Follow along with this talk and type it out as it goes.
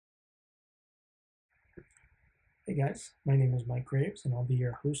Hey guys, my name is Mike Graves and I'll be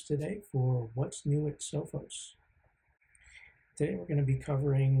your host today for What's New at Sophos. Today we're going to be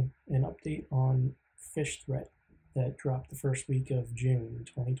covering an update on Phish threat that dropped the first week of June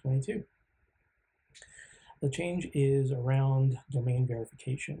 2022. The change is around domain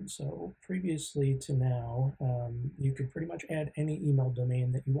verification. So previously to now, you could pretty much add any email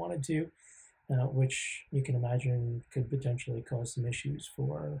domain that you wanted to, which you can imagine could potentially cause some issues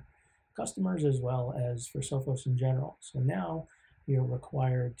for customers as well as for Sophos in general. So now you're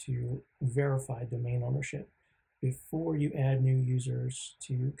required to verify domain ownership before you add new users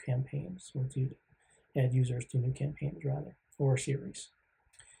to campaigns, or to add users to new campaigns rather, or series.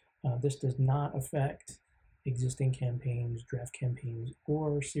 This does not affect existing campaigns, draft campaigns,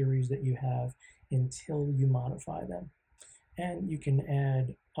 or series that you have until you modify them. And you can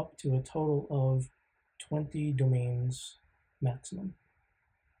add up to a total of 20 domains maximum.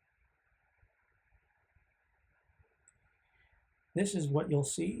 This is what you'll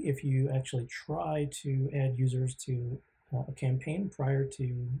see if you actually try to add users to a campaign prior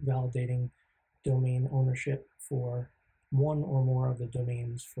to validating domain ownership for one or more of the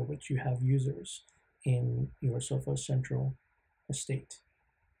domains for which you have users in your Sophos Central estate.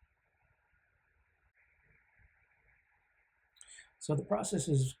 So the process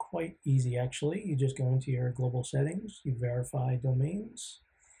is quite easy actually. You just go into your global settings, you verify domains,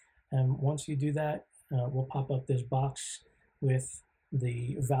 and once you do that, we'll pop up this box with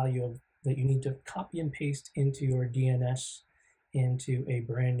the value that you need to copy and paste into your DNS into a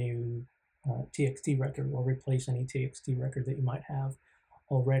brand new TXT record, or replace any TXT record that you might have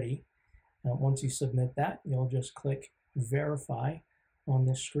already. Once you submit that, you'll just click verify on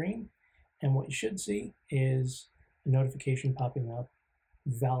this screen, and what you should see is a notification popping up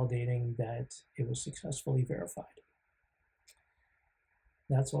validating that it was successfully verified.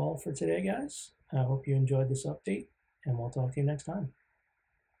 That's all for today, guys. I hope you enjoyed this update, and we'll talk to you next time.